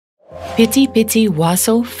Piti Piti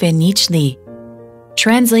Waso Fenichli,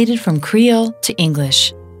 translated from Creole to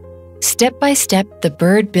English. Step by step, the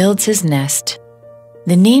bird builds his nest.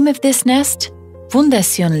 The name of this nest?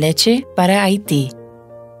 Fundación Leche para Haiti.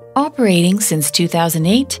 Operating since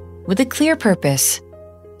 2008 with a clear purpose: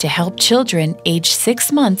 to help children aged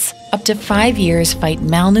 6 months up to 5 years fight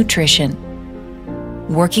malnutrition.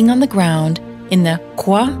 Working on the ground in the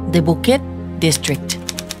Croix de Bouquet district.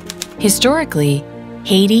 Historically,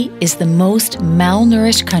 Haiti is the most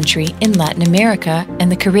malnourished country in Latin America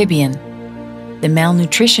and the Caribbean. The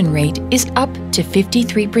malnutrition rate is up to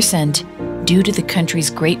 53% due to the country's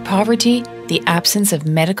great poverty, the absence of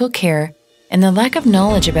medical care, and the lack of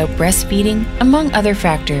knowledge about breastfeeding, among other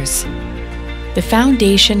factors. The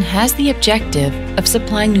Foundation has the objective of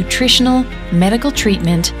supplying nutritional, medical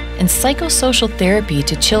treatment, and psychosocial therapy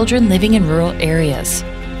to children living in rural areas.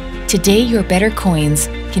 Today, your Better Coins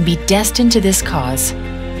can be destined to this cause,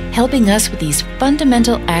 helping us with these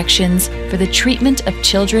fundamental actions for the treatment of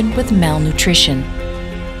children with malnutrition.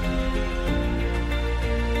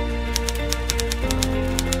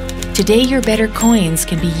 Today, your Better Coins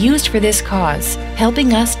can be used for this cause,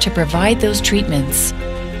 helping us to provide those treatments.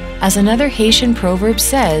 As another Haitian proverb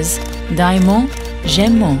says, Daimon,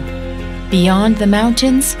 Gemon. Beyond the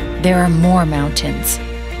mountains, there are more mountains.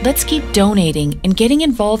 Let's keep donating and getting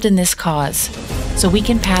involved in this cause so we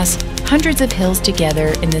can pass hundreds of hills together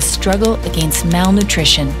in this struggle against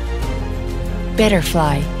malnutrition.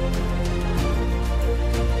 Betterfly.